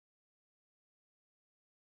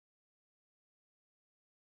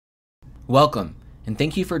Welcome, and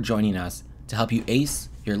thank you for joining us to help you ace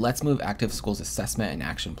your Let's Move Active Schools Assessment and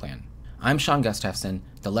Action Plan. I'm Sean Gustafson,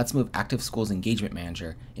 the Let's Move Active Schools Engagement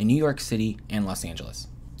Manager in New York City and Los Angeles.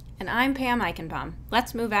 And I'm Pam Eichenbaum,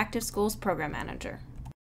 Let's Move Active Schools Program Manager.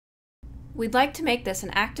 We'd like to make this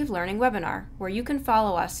an active learning webinar where you can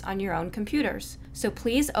follow us on your own computers. So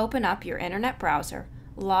please open up your internet browser,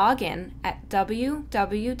 log in at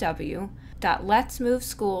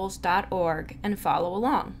www.letsmoveschools.org and follow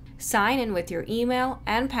along. Sign in with your email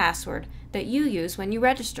and password that you use when you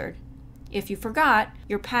registered. If you forgot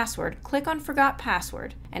your password, click on Forgot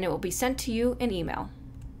Password and it will be sent to you in email.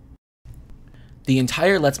 The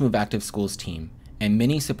entire Let's Move Active Schools team and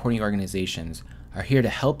many supporting organizations are here to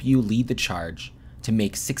help you lead the charge to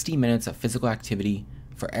make 60 minutes of physical activity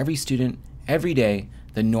for every student, every day,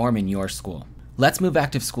 the norm in your school. Let's Move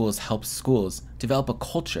Active Schools helps schools develop a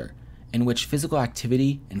culture in which physical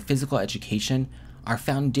activity and physical education are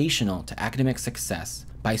foundational to academic success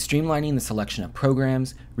by streamlining the selection of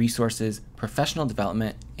programs, resources, professional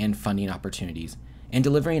development, and funding opportunities, and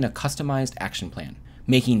delivering a customized action plan,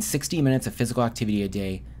 making 60 minutes of physical activity a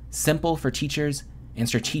day simple for teachers and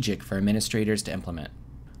strategic for administrators to implement.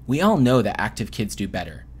 We all know that active kids do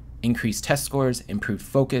better: increased test scores, improved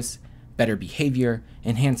focus, better behavior,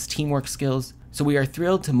 enhanced teamwork skills. So we are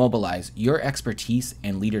thrilled to mobilize your expertise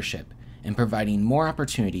and leadership in providing more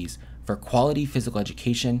opportunities for quality physical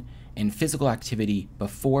education and physical activity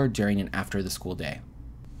before, during, and after the school day.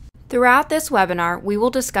 Throughout this webinar, we will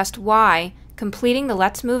discuss why completing the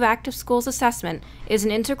Let's Move Active Schools assessment is an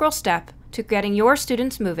integral step to getting your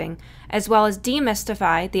students moving, as well as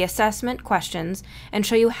demystify the assessment questions and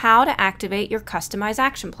show you how to activate your customized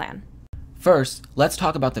action plan. First, let's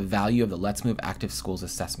talk about the value of the Let's Move Active Schools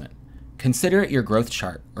assessment. Consider it your growth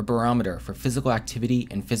chart or barometer for physical activity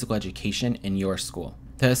and physical education in your school.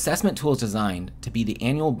 The assessment tool is designed to be the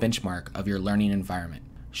annual benchmark of your learning environment,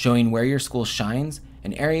 showing where your school shines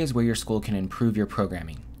and areas where your school can improve your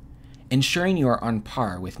programming, ensuring you are on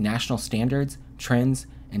par with national standards, trends,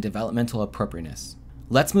 and developmental appropriateness.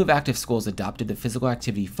 Let's Move Active Schools adopted the physical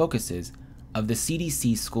activity focuses of the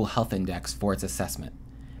CDC School Health Index for its assessment,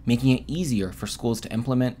 making it easier for schools to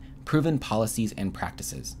implement proven policies and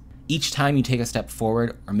practices. Each time you take a step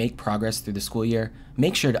forward or make progress through the school year,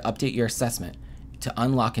 make sure to update your assessment to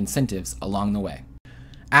unlock incentives along the way.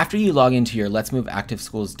 After you log into your Let's Move Active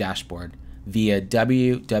Schools dashboard via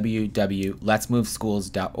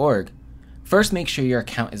www.letsmoveschools.org, first make sure your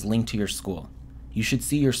account is linked to your school. You should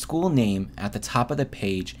see your school name at the top of the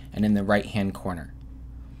page and in the right-hand corner.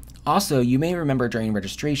 Also, you may remember during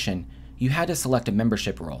registration, you had to select a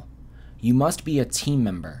membership role. You must be a team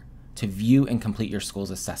member to view and complete your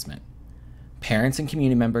school's assessment. Parents and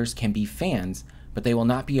community members can be fans, but they will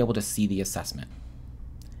not be able to see the assessment.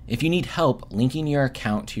 If you need help linking your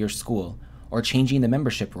account to your school or changing the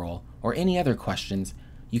membership role or any other questions,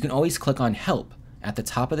 you can always click on Help at the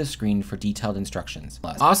top of the screen for detailed instructions.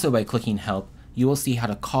 Also, by clicking Help, you will see how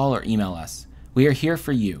to call or email us. We are here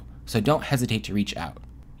for you, so don't hesitate to reach out.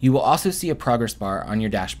 You will also see a progress bar on your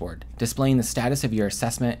dashboard, displaying the status of your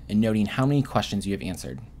assessment and noting how many questions you have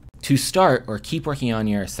answered. To start or keep working on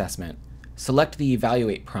your assessment, select the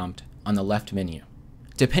Evaluate prompt on the left menu.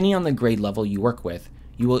 Depending on the grade level you work with,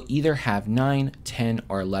 you will either have 9, 10,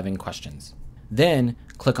 or 11 questions. Then,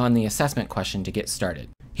 click on the assessment question to get started.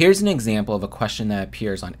 Here's an example of a question that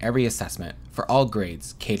appears on every assessment for all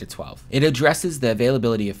grades K to 12. It addresses the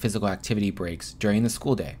availability of physical activity breaks during the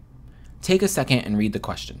school day. Take a second and read the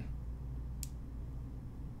question.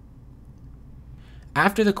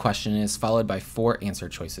 After the question is followed by 4 answer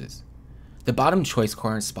choices. The bottom choice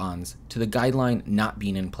corresponds to the guideline not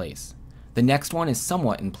being in place. The next one is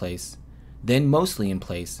somewhat in place, then mostly in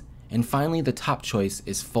place, and finally the top choice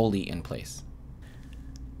is fully in place.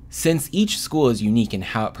 Since each school is unique in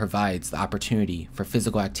how it provides the opportunity for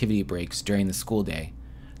physical activity breaks during the school day,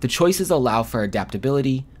 the choices allow for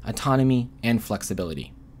adaptability, autonomy, and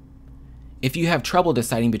flexibility. If you have trouble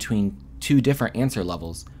deciding between 2 different answer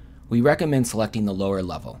levels, we recommend selecting the lower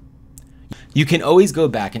level. You can always go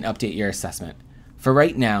back and update your assessment. For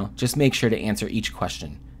right now, just make sure to answer each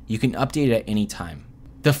question. You can update it at any time.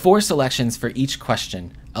 The 4 selections for each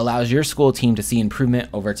question allows your school team to see improvement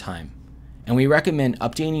over time. And we recommend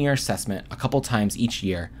updating your assessment a couple times each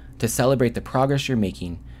year to celebrate the progress you're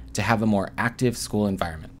making to have a more active school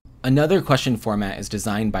environment. Another question format is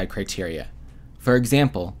designed by criteria. For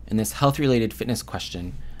example, in this health-related fitness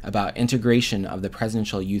question about integration of the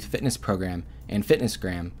Presidential Youth Fitness Program and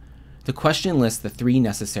Fitnessgram, the question lists the 3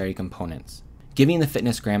 necessary components: giving the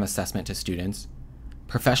Fitnessgram assessment to students,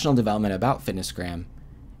 professional development about Fitnessgram,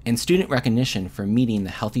 and student recognition for meeting the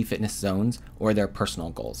healthy fitness zones or their personal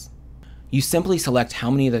goals. You simply select how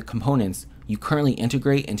many of the components you currently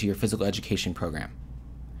integrate into your physical education program.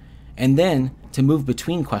 And then, to move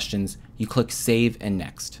between questions, you click Save and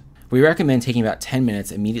Next. We recommend taking about 10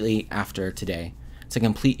 minutes immediately after today to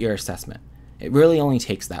complete your assessment. It really only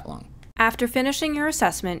takes that long. After finishing your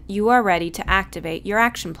assessment, you are ready to activate your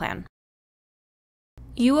action plan.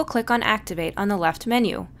 You will click on Activate on the left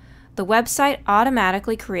menu. The website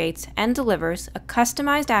automatically creates and delivers a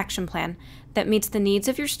customized action plan that meets the needs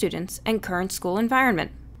of your students and current school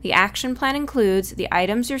environment. The action plan includes the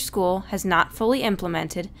items your school has not fully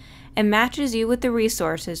implemented and matches you with the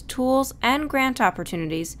resources, tools, and grant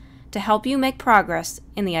opportunities to help you make progress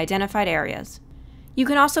in the identified areas. You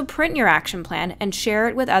can also print your action plan and share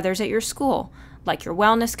it with others at your school, like your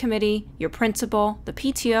wellness committee, your principal, the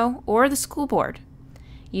PTO, or the school board.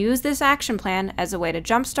 Use this action plan as a way to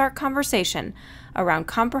jumpstart conversation around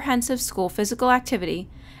comprehensive school physical activity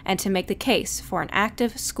and to make the case for an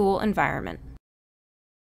active school environment.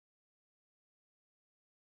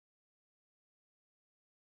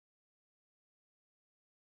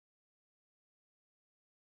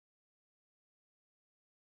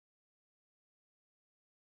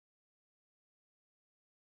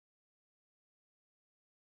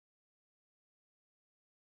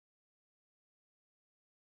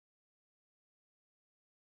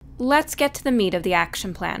 Let's get to the meat of the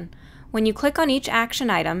action plan. When you click on each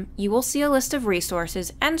action item, you will see a list of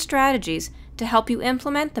resources and strategies to help you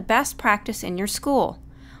implement the best practice in your school.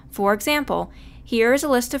 For example, here is a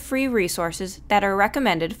list of free resources that are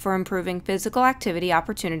recommended for improving physical activity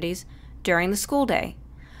opportunities during the school day.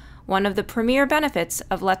 One of the premier benefits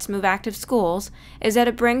of Let's Move Active Schools is that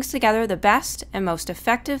it brings together the best and most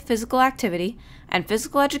effective physical activity and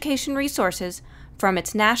physical education resources from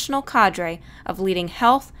its national cadre of leading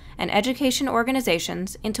health and education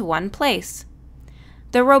organizations into one place.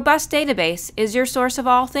 The robust database is your source of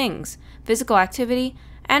all things physical activity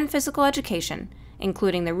and physical education,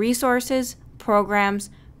 including the resources,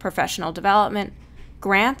 programs, professional development,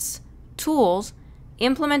 grants, tools,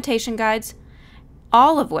 implementation guides,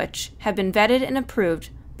 all of which have been vetted and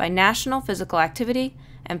approved by national physical activity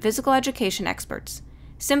and physical education experts.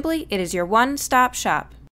 Simply, it is your one-stop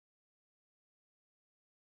shop.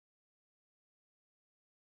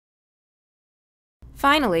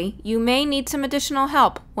 Finally, you may need some additional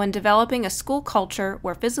help when developing a school culture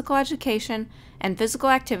where physical education and physical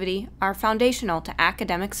activity are foundational to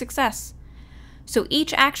academic success. So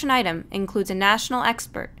each action item includes a national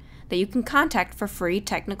expert that you can contact for free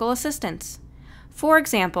technical assistance. For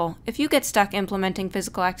example, if you get stuck implementing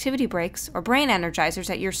physical activity breaks or brain energizers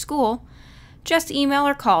at your school, just email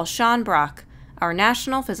or call Sean Brock, our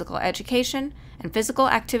National Physical Education and Physical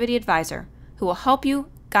Activity Advisor, who will help you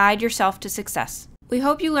guide yourself to success. We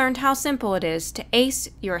hope you learned how simple it is to ace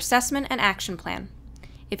your assessment and action plan.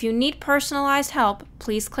 If you need personalized help,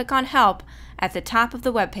 please click on Help at the top of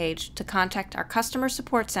the webpage to contact our Customer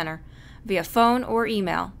Support Center via phone or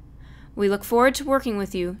email. We look forward to working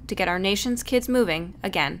with you to get our nation's kids moving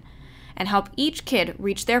again and help each kid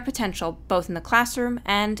reach their potential both in the classroom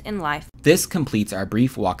and in life. This completes our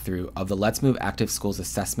brief walkthrough of the Let's Move Active Schools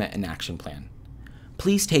Assessment and Action Plan.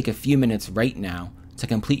 Please take a few minutes right now to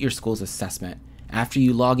complete your school's assessment after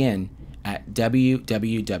you log in at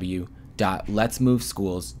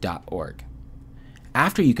www.letsmoveschools.org.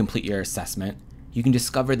 After you complete your assessment, you can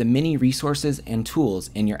discover the many resources and tools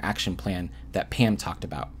in your action plan that Pam talked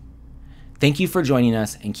about. Thank you for joining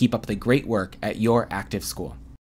us and keep up the great work at your active school.